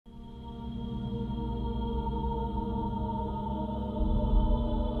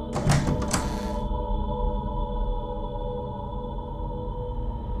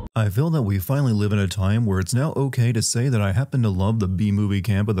I feel that we finally live in a time where it's now okay to say that I happen to love the B-movie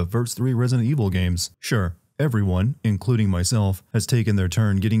camp of the first 3 Resident Evil games. Sure, everyone, including myself, has taken their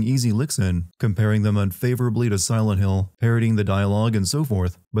turn getting easy licks in, comparing them unfavorably to Silent Hill, parodying the dialogue and so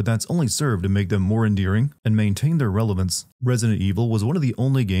forth, but that's only served to make them more endearing and maintain their relevance. Resident Evil was one of the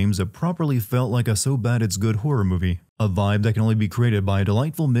only games that properly felt like a so bad it's good horror movie. A vibe that can only be created by a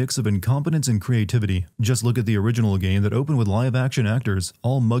delightful mix of incompetence and creativity. Just look at the original game that opened with live-action actors,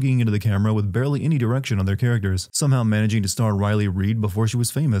 all mugging into the camera with barely any direction on their characters, somehow managing to star Riley Reid before she was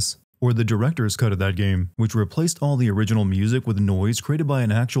famous. Or the director's cut of that game, which replaced all the original music with noise created by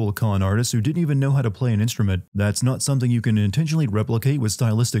an actual con artist who didn't even know how to play an instrument. That's not something you can intentionally replicate with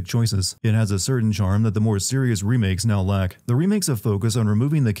stylistic choices. It has a certain charm that the more serious remakes now lack. The remakes have focused on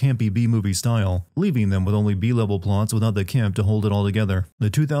removing the campy B-movie style, leaving them with only B-level plots without the camp to hold it all together. The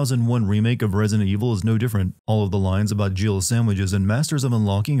 2001 remake of Resident Evil is no different. All of the lines about Jill's sandwiches and Masters of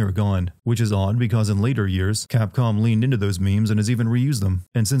Unlocking are gone, which is odd because in later years, Capcom leaned into those memes and has even reused them.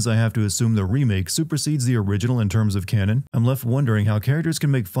 And since I have to assume the remake supersedes the original in terms of canon, I'm left wondering how characters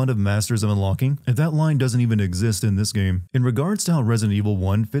can make fun of Masters of Unlocking if that line doesn't even exist in this game. In regards to how Resident Evil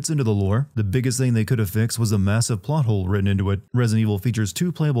 1 fits into the lore, the biggest thing they could have fixed was a massive plot hole written into it. Resident Evil features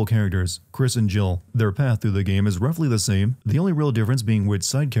 2 playable characters, Chris and Jill. Their path through the game is roughly the same, the only real difference being which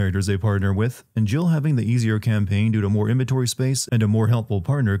side characters they partner with, and Jill having the easier campaign due to more inventory space and a more helpful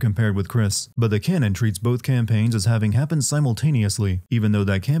partner compared with Chris. But the canon treats both campaigns as having happened simultaneously, even though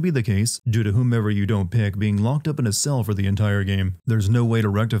that can't be the case due to whomever you don't pick being locked up in a cell for the entire game. There's no way to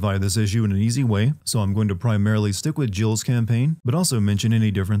rectify this issue in an easy way, so I'm going to primarily stick with Jill's campaign, but also mention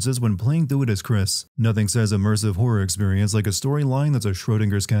any differences when playing through it as Chris. Nothing says immersive horror experience like a storyline that's a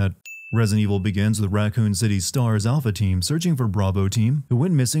Schrodinger's cat. Resident Evil begins with Raccoon City's STARS Alpha team searching for Bravo team, who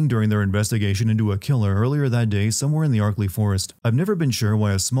went missing during their investigation into a killer earlier that day somewhere in the Arkley Forest. I've never been sure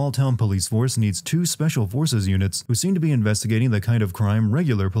why a small-town police force needs 2 special forces units who seem to be investigating the kind of crime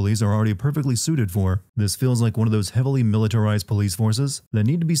regular police are already perfectly suited for. This feels like one of those heavily militarized police forces that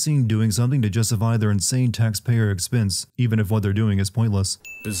need to be seen doing something to justify their insane taxpayer expense, even if what they're doing is pointless.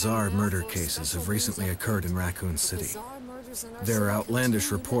 Bizarre murder cases have recently occurred in Raccoon City. There are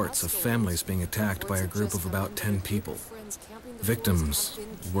outlandish reports of families being attacked by a group of about 10 people. Victims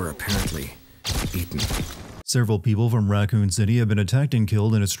were apparently eaten. Several people from Raccoon City have been attacked and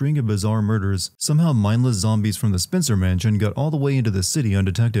killed in a string of bizarre murders. Somehow mindless zombies from the Spencer mansion got all the way into the city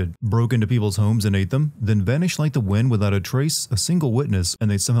undetected, broke into people's homes and ate them, then vanished like the wind without a trace, a single witness,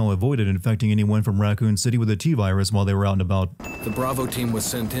 and they somehow avoided infecting anyone from Raccoon City with the T-virus while they were out and about. The Bravo team was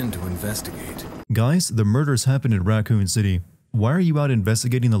sent in to investigate. Guys, the murders happened in Raccoon City. Why are you out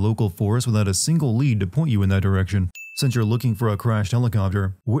investigating the local forest without a single lead to point you in that direction? Since you're looking for a crashed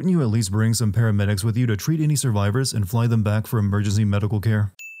helicopter, wouldn't you at least bring some paramedics with you to treat any survivors and fly them back for emergency medical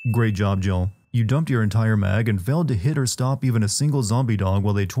care? Great job, Jill. You dumped your entire mag and failed to hit or stop even a single zombie dog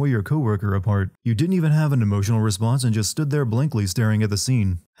while they tore your coworker apart. You didn't even have an emotional response and just stood there blankly staring at the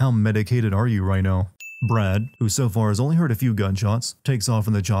scene. How medicated are you right now? Brad, who so far has only heard a few gunshots, takes off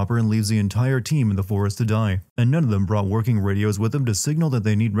in the chopper and leaves the entire team in the forest to die. And none of them brought working radios with them to signal that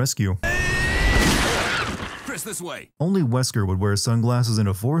they need rescue. Chris, this way! Only Wesker would wear sunglasses in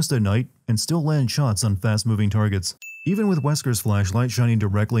a forest at night and still land shots on fast-moving targets. Even with Wesker's flashlight shining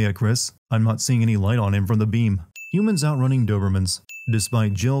directly at Chris, I'm not seeing any light on him from the beam. Humans outrunning Dobermans.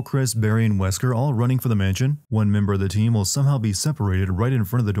 Despite Jill, Chris, Barry, and Wesker all running for the mansion, one member of the team will somehow be separated right in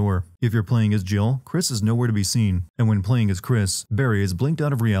front of the door. If you're playing as Jill, Chris is nowhere to be seen. And when playing as Chris, Barry is blinked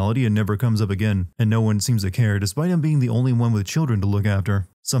out of reality and never comes up again. And no one seems to care despite him being the only one with children to look after.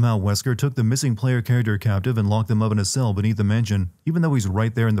 Somehow Wesker took the missing player character captive and locked them up in a cell beneath the mansion, even though he's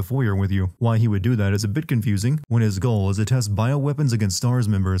right there in the foyer with you. Why he would do that is a bit confusing when his goal is to test bioweapons against STARS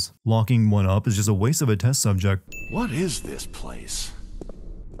members. Locking one up is just a waste of a test subject. What is this place?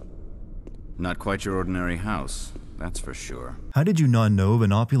 Not quite your ordinary house, that's for sure. How did you not know of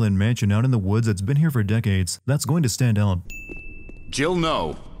an opulent mansion out in the woods that's been here for decades? That's going to stand out. Jill,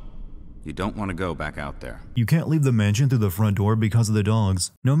 no! You don't want to go back out there. You can't leave the mansion through the front door because of the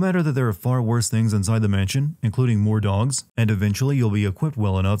dogs. No matter that there are far worse things inside the mansion, including more dogs, and eventually you'll be equipped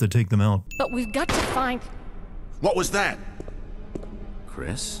well enough to take them out. But we've got to find... What was that?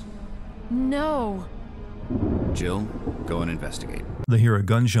 Chris? No. Jill, go and investigate. They hear a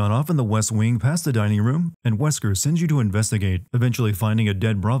gunshot off in the west wing past the dining room, and Wesker sends you to investigate, eventually finding a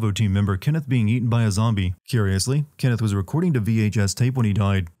dead Bravo team member Kenneth being eaten by a zombie. Curiously, Kenneth was recording to VHS tape when he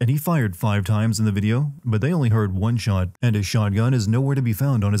died, and he fired 5 times in the video, but they only heard 1 shot, and his shotgun is nowhere to be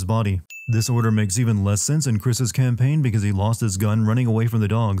found on his body. This order makes even less sense in Chris's campaign because he lost his gun running away from the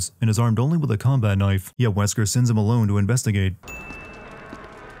dogs, and is armed only with a combat knife, yet Wesker sends him alone to investigate.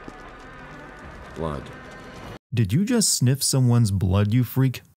 blood. Did you just sniff someone's blood, you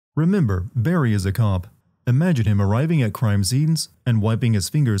freak? Remember, Barry is a cop. Imagine him arriving at crime scenes and wiping his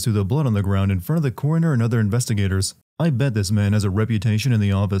fingers through the blood on the ground in front of the coroner and other investigators. I bet this man has a reputation in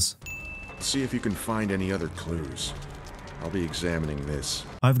the office. See if you can find any other clues. I'll be examining this.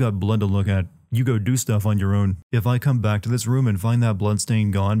 I've got blood to look at. You go do stuff on your own. If I come back to this room and find that blood stain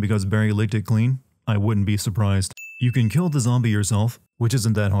gone because Barry licked it clean, I wouldn't be surprised. You can kill the zombie yourself, which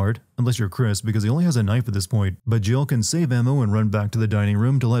isn't that hard, unless you're Chris because he only has a knife at this point, but Jill can save ammo and run back to the dining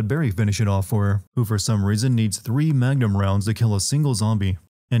room to let Barry finish it off for her, who for some reason needs 3 magnum rounds to kill a single zombie.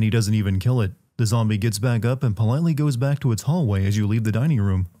 And he doesn't even kill it. The zombie gets back up and politely goes back to its hallway as you leave the dining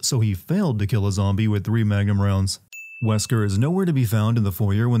room, so he failed to kill a zombie with 3 magnum rounds. Wesker is nowhere to be found in the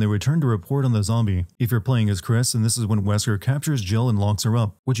foyer when they return to report on the zombie. If you're playing as Chris, and this is when Wesker captures Jill and locks her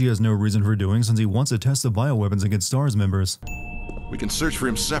up, which he has no reason for doing since he wants to test the bioweapons against STARS members. We can search for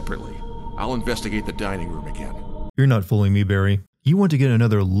him separately. I'll investigate the dining room again. You're not fooling me, Barry. You want to get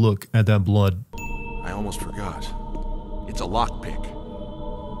another look at that blood. I almost forgot. It's a lockpick.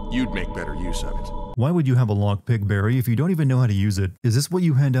 You'd make better use of it. Why would you have a lockpick, Barry, if you don't even know how to use it? Is this what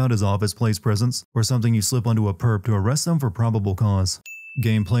you hand out as office place presents? Or something you slip onto a perp to arrest them for probable cause?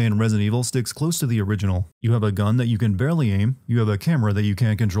 Gameplay in Resident Evil sticks close to the original. You have a gun that you can barely aim, you have a camera that you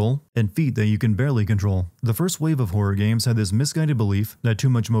can't control, and feet that you can barely control. The first wave of horror games had this misguided belief that too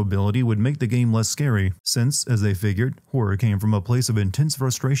much mobility would make the game less scary, since, as they figured, horror came from a place of intense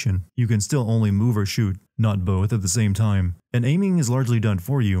frustration. You can still only move or shoot, not both at the same time. And aiming is largely done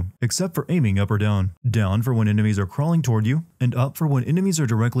for you, except for aiming up or down. Down for when enemies are crawling toward you, and up for when enemies are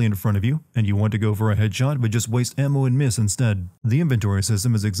directly in front of you, and you want to go for a headshot but just waste ammo and miss instead. The inventory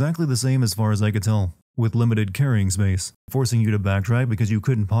system is exactly the same as far as I could tell, with limited carrying space, forcing you to backtrack because you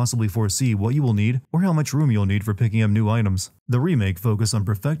couldn't possibly foresee what you will need or how much room you'll need for picking up new items. The remake focused on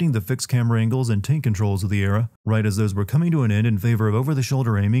perfecting the fixed camera angles and tank controls of the era, right as those were coming to an end in favor of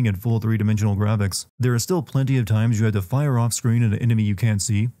over-the-shoulder aiming and full 3-dimensional graphics. There are still plenty of times you had to fire off-screen at an enemy you can't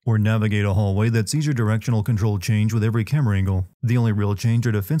see, or navigate a hallway that sees your directional control change with every camera angle. The only real change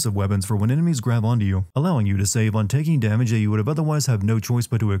are defensive weapons for when enemies grab onto you, allowing you to save on taking damage that you would have otherwise have no choice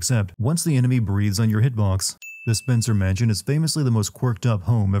but to accept once the enemy breathes on your hitbox. The Spencer Mansion is famously the most quirked up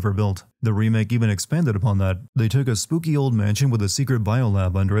home ever built. The remake even expanded upon that. They took a spooky old mansion with a secret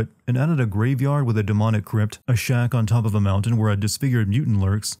biolab under it, and added a graveyard with a demonic crypt, a shack on top of a mountain where a disfigured mutant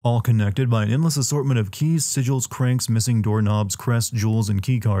lurks, all connected by an endless assortment of keys, sigils, cranks, missing doorknobs, crests, jewels, and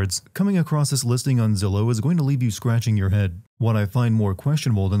keycards. Coming across this listing on Zillow is going to leave you scratching your head. What I find more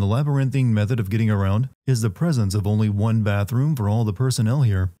questionable than the labyrinthine method of getting around is the presence of only one bathroom for all the personnel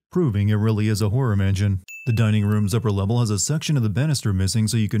here, proving it really is a horror mansion. The dining room's upper level has a section of the banister missing,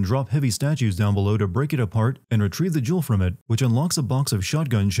 so you can drop heavy statues down below to break it apart and retrieve the jewel from it, which unlocks a box of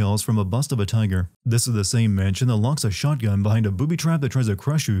shotgun shells from a bust of a tiger. This is the same mansion that locks a shotgun behind a booby trap that tries to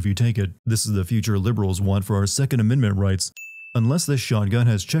crush you if you take it. This is the future liberals want for our Second Amendment rights. Unless this shotgun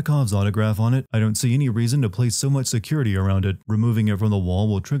has Chekhov's autograph on it, I don't see any reason to place so much security around it. Removing it from the wall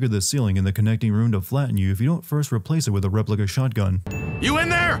will trigger the ceiling in the connecting room to flatten you if you don't first replace it with a replica shotgun. You in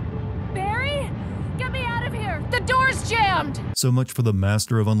there? Barry? Get me out of here! The door's jammed! So much for the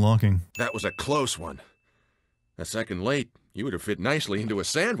master of unlocking. That was a close one. A second late, you would have fit nicely into a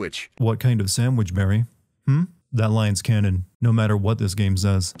sandwich. What kind of sandwich, Barry? That line's canon, no matter what this game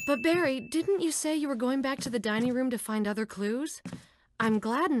says. But Barry, didn't you say you were going back to the dining room to find other clues? I'm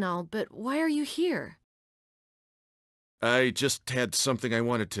glad and all, but why are you here? I just had something I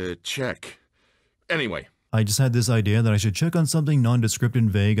wanted to check. Anyway. I just had this idea that I should check on something nondescript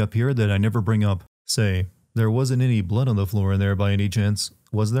and vague up here that I never bring up. Say, there wasn't any blood on the floor in there by any chance,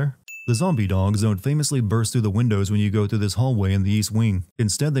 was there? The zombie dogs don't famously burst through the windows when you go through this hallway in the east wing.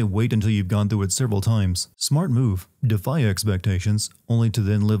 Instead, they wait until you've gone through it several times. Smart move. Defy expectations, only to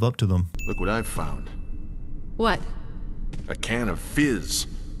then live up to them. Look what I've found. What? A can of fizz.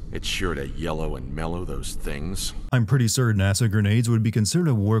 It's sure to yellow and mellow those things. I'm pretty certain acid grenades would be considered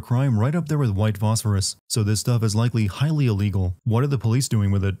a war crime right up there with white phosphorus, so this stuff is likely highly illegal. What are the police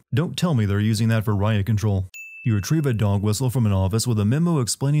doing with it? Don't tell me they're using that for riot control. You retrieve a dog whistle from an office with a memo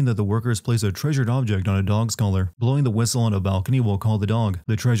explaining that the workers place a treasured object on a dog's collar. Blowing the whistle on a balcony will call the dog.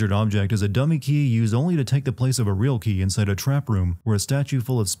 The treasured object is a dummy key used only to take the place of a real key inside a trap room, where a statue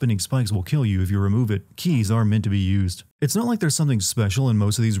full of spinning spikes will kill you if you remove it. Keys are meant to be used. It's not like there's something special in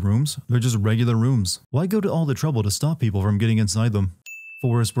most of these rooms, they're just regular rooms. Why go to all the trouble to stop people from getting inside them?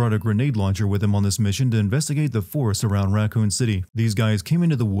 Forrest brought a grenade launcher with him on this mission to investigate the forest around Raccoon City. These guys came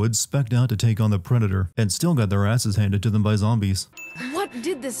into the woods spec'd out to take on the Predator, and still got their asses handed to them by zombies. What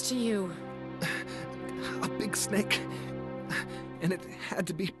did this to you? A big snake. And it had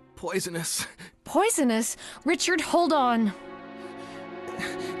to be poisonous. Poisonous? Richard, hold on.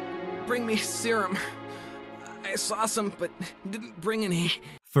 Bring me serum. I saw some, but didn't bring any.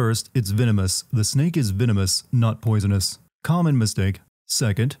 First, it's venomous. The snake is venomous, not poisonous. Common mistake.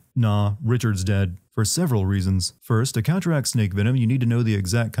 Second, nah, Richard's dead. For several reasons. First, to counteract snake venom, you need to know the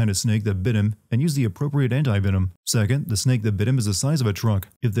exact kind of snake that bit him and use the appropriate anti-venom. Second, the snake that bit him is the size of a truck.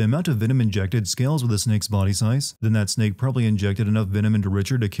 If the amount of venom injected scales with a snake's body size, then that snake probably injected enough venom into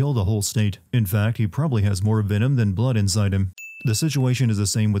Richard to kill the whole state. In fact, he probably has more venom than blood inside him. The situation is the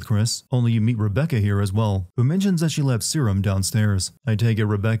same with Chris, only you meet Rebecca here as well, who mentions that she left serum downstairs. I take it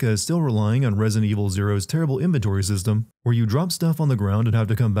Rebecca is still relying on Resident Evil Zero's terrible inventory system, where you drop stuff on the ground and have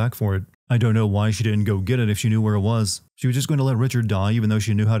to come back for it. I don't know why she didn't go get it if she knew where it was. She was just going to let Richard die even though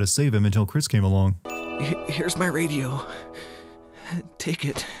she knew how to save him until Chris came along. Here's my radio. Take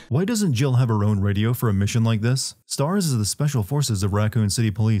it. Why doesn't Jill have her own radio for a mission like this? STARS is the Special Forces of Raccoon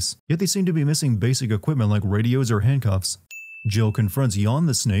City Police, yet they seem to be missing basic equipment like radios or handcuffs. Jill confronts Jan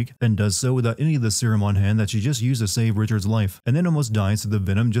the snake and does so without any of the serum on hand that she just used to save Richard's life, and then almost dies to the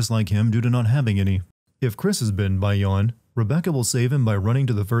venom just like him due to not having any. If Chris is bitten by Jan, Rebecca will save him by running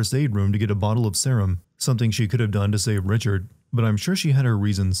to the first aid room to get a bottle of serum, something she could have done to save Richard, but I'm sure she had her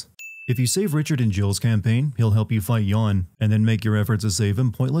reasons. If you save Richard in Jill's campaign, he'll help you fight Jan, and then make your efforts to save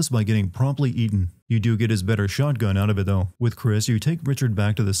him pointless by getting promptly eaten. You do get his better shotgun out of it though. With Chris, you take Richard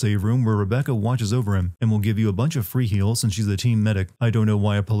back to the save room where Rebecca watches over him, and will give you a bunch of free heals since she's the team medic. I don't know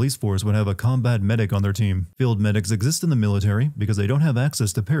why a police force would have a combat medic on their team. Field medics exist in the military because they don't have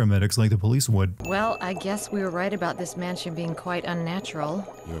access to paramedics like the police would. Well, I guess we were right about this mansion being quite unnatural.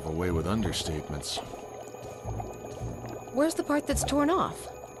 You have a way with understatements. Where's the part that's torn off?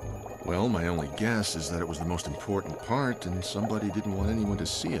 Well, my only guess is that it was the most important part and somebody didn't want anyone to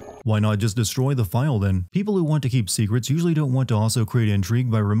see it. Why not just destroy the file then? People who want to keep secrets usually don't want to also create intrigue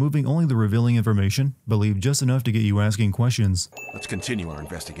by removing only the revealing information, but leave just enough to get you asking questions. Let's continue our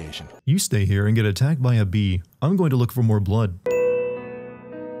investigation. You stay here and get attacked by a bee. I'm going to look for more blood.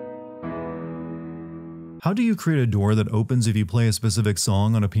 How do you create a door that opens if you play a specific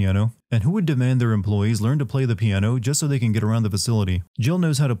song on a piano? And who would demand their employees learn to play the piano just so they can get around the facility? Jill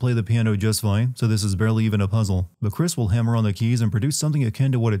knows how to play the piano just fine, so this is barely even a puzzle. But Chris will hammer on the keys and produce something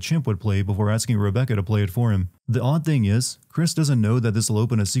akin to what a chimp would play before asking Rebecca to play it for him. The odd thing is, Chris doesn't know that this will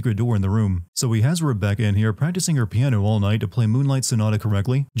open a secret door in the room. So he has Rebecca in here practicing her piano all night to play Moonlight Sonata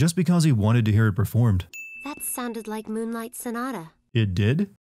correctly, just because he wanted to hear it performed. That sounded like Moonlight Sonata. It did?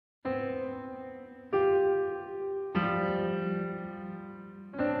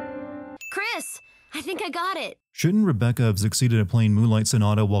 Chris! I think I got it! Shouldn't Rebecca have succeeded at playing Moonlight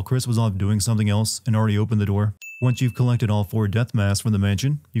Sonata while Chris was off doing something else and already opened the door? Once you've collected all 4 death masks from the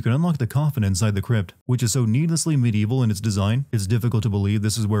mansion, you can unlock the coffin inside the crypt, which is so needlessly medieval in its design, it's difficult to believe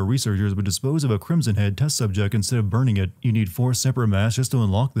this is where researchers would dispose of a Crimson Head test subject instead of burning it. You need 4 separate masks just to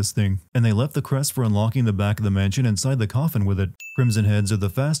unlock this thing, and they left the crest for unlocking the back of the mansion inside the coffin with it. Crimson Heads are the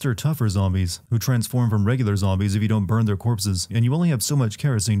faster, tougher zombies, who transform from regular zombies if you don't burn their corpses, and you only have so much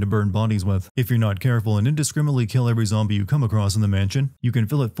kerosene to burn bodies with. If you're not careful and indiscriminately kill every zombie you come across in the mansion, you can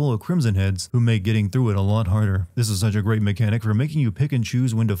fill it full of Crimson Heads, who make getting through it a lot harder. This is such a great mechanic for making you pick and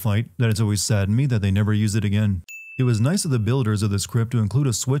choose when to fight that it's always saddened me that they never used it again. It was nice of the builders of this crypt to include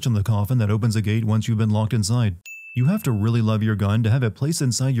a switch on the coffin that opens a gate once you've been locked inside. You have to really love your gun to have it placed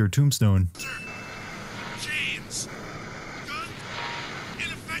inside your tombstone. James! Gun?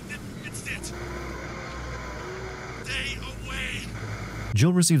 Ineffective! It's it! Stay away!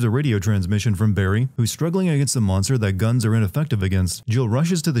 Jill receives a radio transmission from Barry, who's struggling against the monster that guns are ineffective against. Jill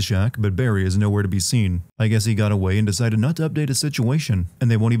rushes to the shack, but Barry is nowhere to be seen. I guess he got away and decided not to update his situation, and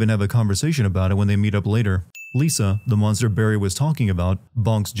they won't even have a conversation about it when they meet up later. Lisa, the monster Barry was talking about,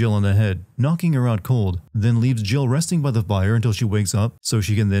 bonks Jill on the head, knocking her out cold, then leaves Jill resting by the fire until she wakes up so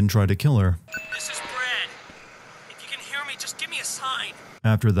she can then try to kill her. This is Brad. If you can hear me, just give me a sign.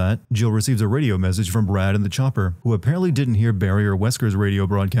 After that, Jill receives a radio message from Brad in the chopper, who apparently didn't hear Barry or Wesker's radio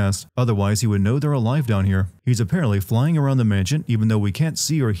broadcast. Otherwise, he would know they're alive down here. He's apparently flying around the mansion even though we can't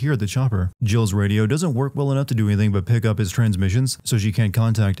see or hear the chopper. Jill's radio doesn't work well enough to do anything but pick up his transmissions, so she can't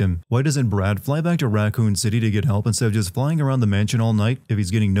contact him. Why doesn't Brad fly back to Raccoon City to get help instead of just flying around the mansion all night if he's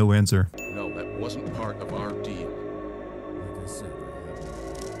getting no answer? No, that wasn't part of our deal. Like I said,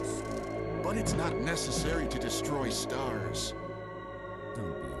 But it's not necessary to destroy stars.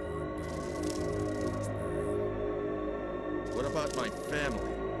 don't be a hard dog. What about my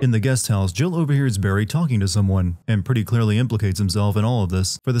family? In the guest house, Jill overhears Barry talking to someone, and pretty clearly implicates himself in all of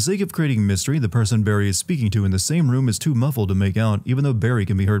this. For the sake of creating mystery, the person Barry is speaking to in the same room is too muffled to make out, even though Barry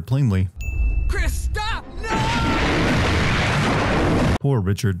can be heard plainly. Chris, stop! No! Poor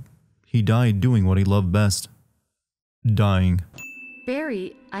Richard. He died doing what he loved best. Dying.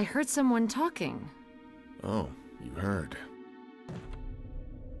 Barry, I heard someone talking. Oh, you heard.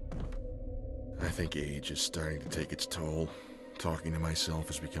 I think age is starting to take its toll. Talking to myself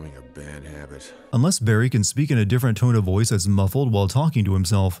is becoming a bad habit. Unless Barry can speak in a different tone of voice that's muffled while talking to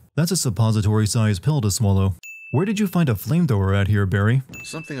himself, that's a suppository-sized pill to swallow. Where did you find a flamethrower at here, Barry?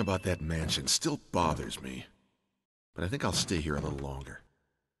 Something about that mansion still bothers me. But I think I'll stay here a little longer.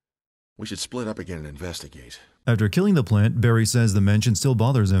 We should split up again and investigate. After killing the plant, Barry says the mansion still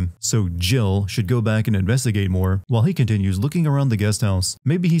bothers him, so Jill should go back and investigate more while he continues looking around the guest house.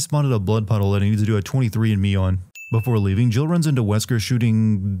 Maybe he spotted a blood puddle that he needs to do a 23andMe on. Before leaving, Jill runs into Wesker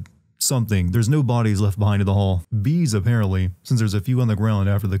shooting something. There's no bodies left behind in the hall. Bees, apparently, since there's a few on the ground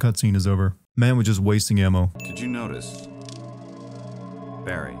after the cutscene is over. Man was just wasting ammo. Did you notice?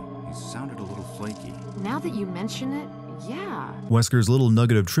 Barry, he sounded a little flaky. Now that you mention it, yeah. Wesker's little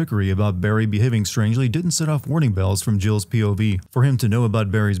nugget of trickery about Barry behaving strangely didn't set off warning bells from Jill's POV for him to know about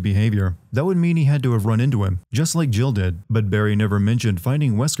Barry's behavior. That would mean he had to have run into him, just like Jill did, but Barry never mentioned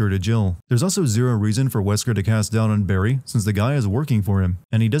finding Wesker to Jill. There's also zero reason for Wesker to cast doubt on Barry since the guy is working for him,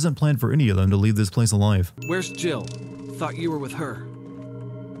 and he doesn't plan for any of them to leave this place alive. Where's Jill? Thought you were with her.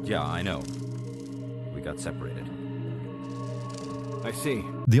 Yeah, I know. We got separated. I see.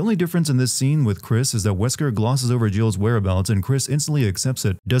 The only difference in this scene with Chris is that Wesker glosses over Jill's whereabouts and Chris instantly accepts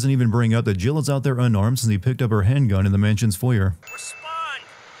it. Doesn't even bring up that Jill is out there unarmed since he picked up her handgun in the mansion's foyer. Respond!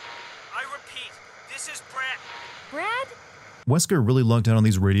 I repeat, this is Brad. Brad? Wesker really lucked out on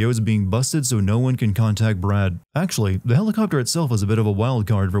these radios being busted so no one can contact Brad. Actually, the helicopter itself was a bit of a wild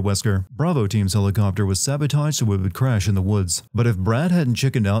card for Wesker. Bravo Team's helicopter was sabotaged so it would crash in the woods. But if Brad hadn't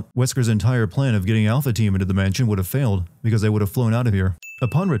chickened out, Wesker's entire plan of getting Alpha Team into the mansion would have failed, because they would have flown out of here.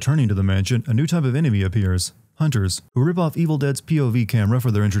 Upon returning to the mansion, a new type of enemy appears. Hunters, who rip off Evil Dead's POV camera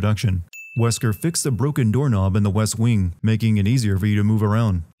for their introduction. Wesker fixed the broken doorknob in the west wing, making it easier for you to move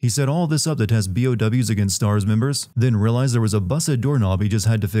around. He set all this up to test BOWs against STARS members, then realized there was a busted doorknob he just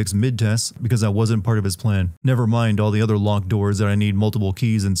had to fix mid-test because that wasn't part of his plan. Never mind all the other locked doors that I need multiple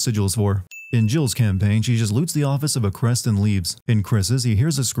keys and sigils for. In Jill's campaign, she just loots the office of a crest and leaves. In Chris's, he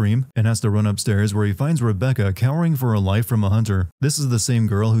hears a scream and has to run upstairs where he finds Rebecca cowering for her life from a hunter. This is the same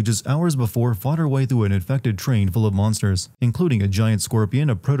girl who just hours before fought her way through an infected train full of monsters, including a giant scorpion,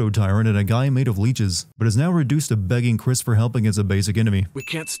 a proto-tyrant, and a guy made of leeches, but is now reduced to begging Chris for help against a basic enemy. We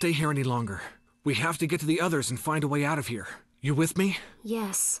can't stay here any longer. We have to get to the others and find a way out of here. You with me?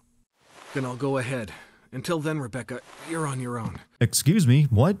 Yes. Then I'll go ahead. Until then, Rebecca, you're on your own. Excuse me,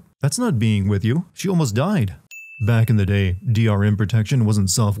 what? That's not being with you. She almost died. Back in the day, DRM protection wasn't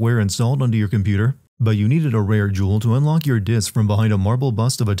software installed onto your computer, but you needed a rare jewel to unlock your disk from behind a marble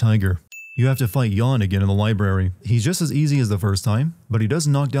bust of a tiger. You have to fight Jan again in the library. He's just as easy as the first time, but he does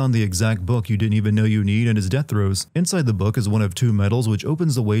knock down the exact book you didn't even know you need in his death throes. Inside the book is one of two medals which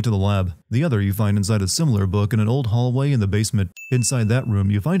opens the way to the lab. The other you find inside a similar book in an old hallway in the basement. Inside that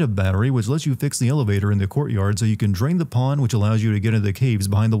room you find a battery which lets you fix the elevator in the courtyard so you can drain the pond which allows you to get into the caves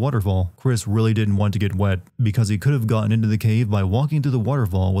behind the waterfall. Chris really didn't want to get wet, because he could have gotten into the cave by walking through the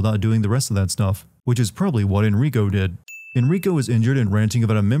waterfall without doing the rest of that stuff, which is probably what Enrico did. Enrico is injured and ranting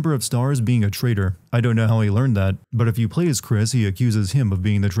about a member of STARS being a traitor. I don't know how he learned that, but if you play as Chris, he accuses him of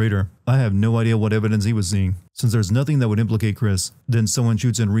being the traitor. I have no idea what evidence he was seeing, since there's nothing that would implicate Chris. Then someone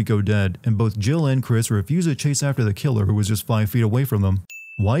shoots Enrico dead, and both Jill and Chris refuse to chase after the killer who was just 5 feet away from them.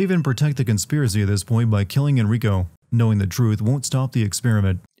 Why even protect the conspiracy at this point by killing Enrico? Knowing the truth won't stop the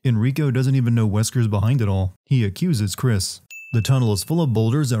experiment. Enrico doesn't even know Wesker's behind it all. He accuses Chris. The tunnel is full of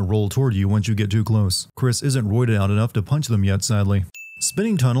boulders that roll toward you once you get too close. Chris isn't roided out enough to punch them yet, sadly.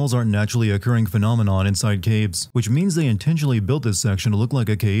 Spinning tunnels aren't naturally occurring phenomenon inside caves, which means they intentionally built this section to look like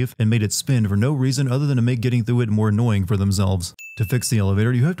a cave and made it spin for no reason other than to make getting through it more annoying for themselves. To fix the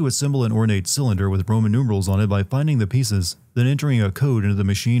elevator, you have to assemble an ornate cylinder with Roman numerals on it by finding the pieces, then entering a code into the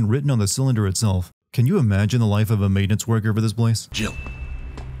machine written on the cylinder itself. Can you imagine the life of a maintenance worker for this place? Jill,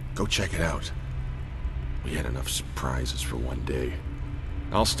 go check it out. We had enough surprises for one day.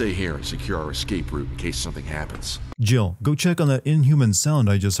 I'll stay here and secure our escape route in case something happens. Jill, go check on that inhuman sound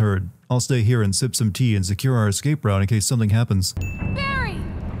I just heard. I'll stay here and sip some tea and secure our escape route in case something happens. Barry!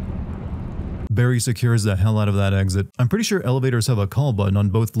 Barry secures the hell out of that exit. I'm pretty sure elevators have a call button on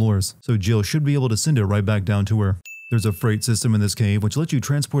both floors, so Jill should be able to send it right back down to her. There's a freight system in this cave which lets you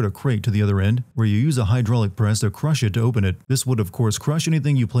transport a crate to the other end, where you use a hydraulic press to crush it to open it. This would of course crush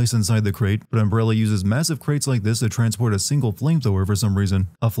anything you place inside the crate, but Umbrella uses massive crates like this to transport a single flamethrower for some reason.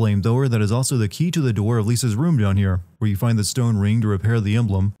 A flamethrower that is also the key to the door of Lisa's room down here, where you find the stone ring to repair the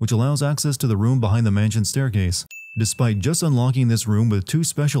emblem, which allows access to the room behind the mansion staircase. Despite just unlocking this room with 2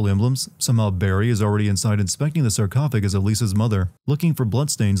 special emblems, somehow Barry is already inside inspecting the sarcophagus of Lisa's mother, looking for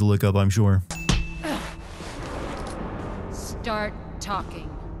bloodstains to lick up, I'm sure. Start talking.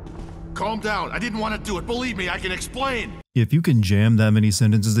 Calm down. I didn't want to do it. Believe me, I can explain. If you can jam that many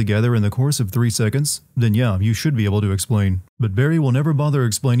sentences together in the course of 3 seconds, then yeah, you should be able to explain. But Barry will never bother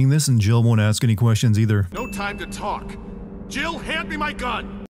explaining this, and Jill won't ask any questions either. No time to talk. Jill, hand me my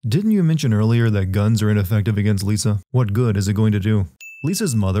gun. Didn't you mention earlier that guns are ineffective against Lisa? What good is it going to do?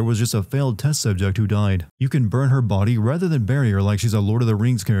 Lisa's mother was just a failed test subject who died. You can burn her body rather than bury her like she's a Lord of the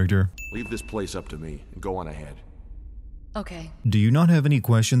Rings character. Leave this place up to me and go on ahead. Okay. Do you not have any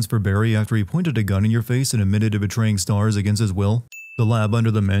questions for Barry after he pointed a gun in your face and admitted to betraying stars against his will? The lab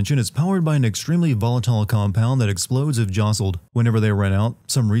under the mansion is powered by an extremely volatile compound that explodes if jostled. Whenever they ran out,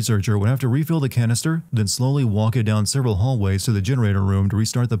 some researcher would have to refill the canister, then slowly walk it down several hallways to the generator room to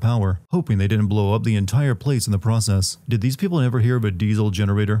restart the power, hoping they didn't blow up the entire place in the process. Did these people ever hear of a diesel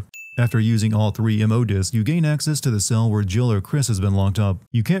generator? After using all 3 MO disks, you gain access to the cell where Jill or Chris has been locked up.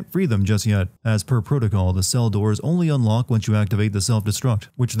 You can't free them just yet. As per protocol, the cell doors only unlock once you activate the self-destruct,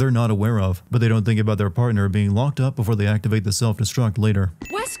 which they're not aware of, but they don't think about their partner being locked up before they activate the self-destruct later.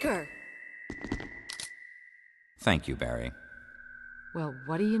 Wesker! Thank you, Barry. Well,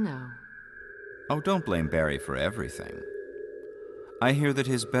 what do you know? Oh, don't blame Barry for everything. I hear that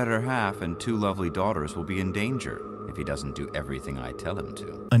his better half and 2 lovely daughters will be in danger if he doesn't do everything I tell him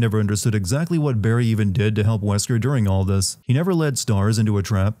to. I never understood exactly what Barry even did to help Wesker during all this. He never led stars into a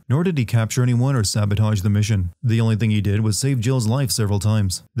trap, nor did he capture anyone or sabotage the mission. The only thing he did was save Jill's life several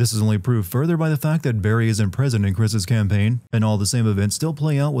times. This is only proved further by the fact that Barry isn't present in Chris's campaign, and all the same events still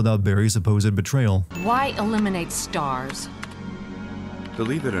play out without Barry's supposed betrayal. Why eliminate stars?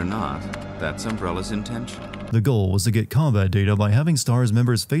 Believe it or not, that's Umbrella's intention. The goal was to get combat data by having STARS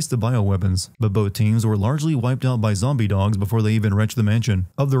members face the bioweapons, but both teams were largely wiped out by zombie dogs before they even reached the mansion.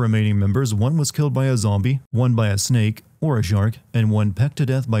 Of the remaining members, 1 was killed by a zombie, 1 by a snake or a shark, and 1 pecked to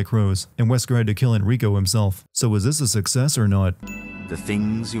death by crows, and Wesker had to kill Enrico himself. So was this a success or not? The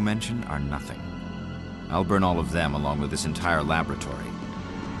things you mention are nothing. I'll burn all of them along with this entire laboratory.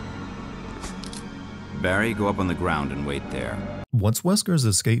 Barry, go up on the ground and wait there. What's Wesker's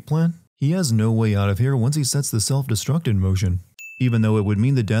escape plan? He has no way out of here once he sets the self-destruct in motion. Even though it would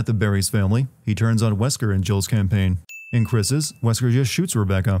mean the death of Barry's family, he turns on Wesker in Jill's campaign. In Chris's, Wesker just shoots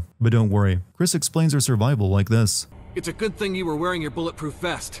Rebecca. But don't worry, Chris explains her survival like this. It's a good thing you were wearing your bulletproof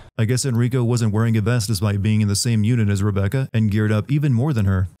vest. I guess Enrico wasn't wearing a vest despite being in the same unit as Rebecca and geared up even more than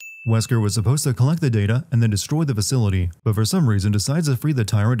her. Wesker was supposed to collect the data and then destroy the facility, but for some reason decides to free the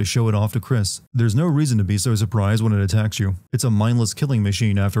tyrant to show it off to Chris. There's no reason to be so surprised when it attacks you. It's a mindless killing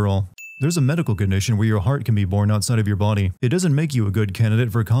machine after all. There's a medical condition where your heart can be born outside of your body. It doesn't make you a good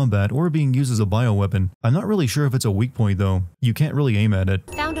candidate for combat or being used as a bioweapon. I'm not really sure if it's a weak point though. You can't really aim at it.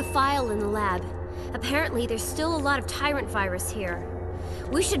 Found a file in the lab. Apparently there's still a lot of tyrant virus here.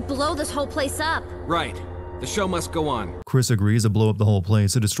 We should blow this whole place up. Right. The show must go on. Chris agrees to blow up the whole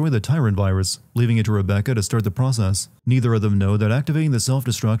place to destroy the tyrant virus, leaving it to Rebecca to start the process. Neither of them know that activating the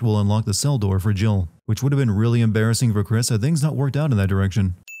self-destruct will unlock the cell door for Jill, which would have been really embarrassing for Chris had things not worked out in that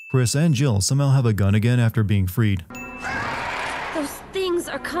direction. Chris and Jill somehow have a gun again after being freed. Those things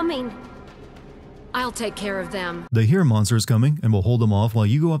are coming. I'll take care of them. They hear monsters coming and will hold them off while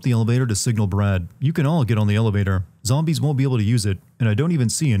you go up the elevator to signal Brad. You can all get on the elevator. Zombies won't be able to use it, and I don't even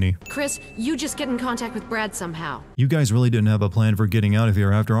see any. Chris, you just get in contact with Brad somehow. You guys really didn't have a plan for getting out of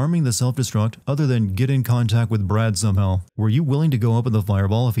here after arming the self-destruct other than get in contact with Brad somehow. Were you willing to go up in the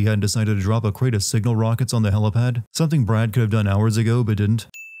fireball if he hadn't decided to drop a crate of signal rockets on the helipad? Something Brad could have done hours ago but didn't.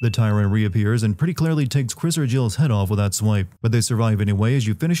 The tyrant reappears and pretty clearly takes Chris or Jill's head off with that swipe, but they survive anyway as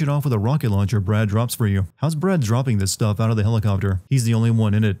you finish it off with a rocket launcher Brad drops for you. How's Brad dropping this stuff out of the helicopter? He's the only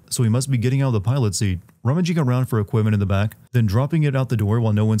one in it, so he must be getting out of the pilot seat, rummaging around for equipment in the back, then dropping it out the door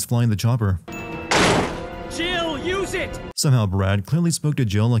while no one's flying the chopper. Jill, use it! Somehow Brad clearly spoke to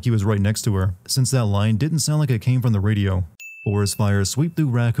Jill like he was right next to her, since that line didn't sound like it came from the radio. Forest fires sweep through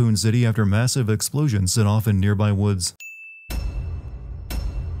Raccoon City after massive explosions set off in nearby woods.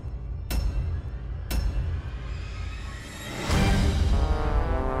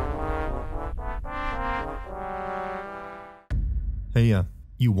 Hey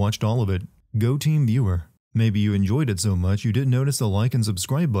you watched all of it. Go Team Viewer. Maybe you enjoyed it so much you didn't notice the like and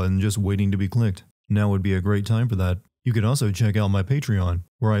subscribe button just waiting to be clicked. Now would be a great time for that. You can also check out my Patreon,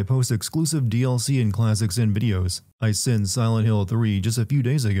 where I post exclusive DLC and Classic Sin videos. I sent Silent Hill 3 just a few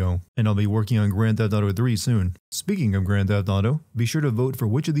days ago, and I'll be working on Grand Theft Auto 3 soon. Speaking of Grand Theft Auto, be sure to vote for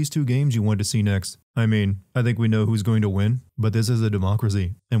which of these 2 games you want to see next. I mean, I think we know who's going to win, but this is a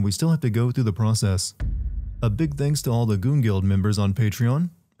democracy, and we still have to go through the process. A big thanks to all the Goon Guild members on Patreon,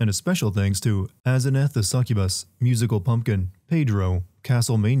 and a special thanks to Azaneth the Succubus, Musical Pumpkin, Pedro,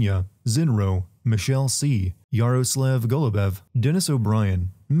 Castlemania, Zinro, Michelle C., Yaroslav Golubev, Dennis O'Brien,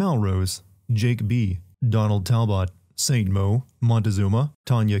 Malrose, Jake B., Donald Talbot, Saint Mo, Montezuma,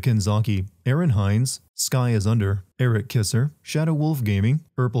 Tanya Kenzaki, Aaron Hines, Sky is Under, Eric Kisser, Shadow Wolf Gaming,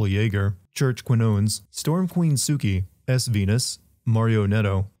 Purple Jaeger, Church Quinones, Storm Queen Suki, S. Venus, Mario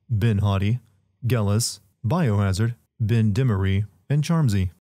Netto, Ben Hottie, Gellis, Biohazard, Ben Dimery, and Charmsy.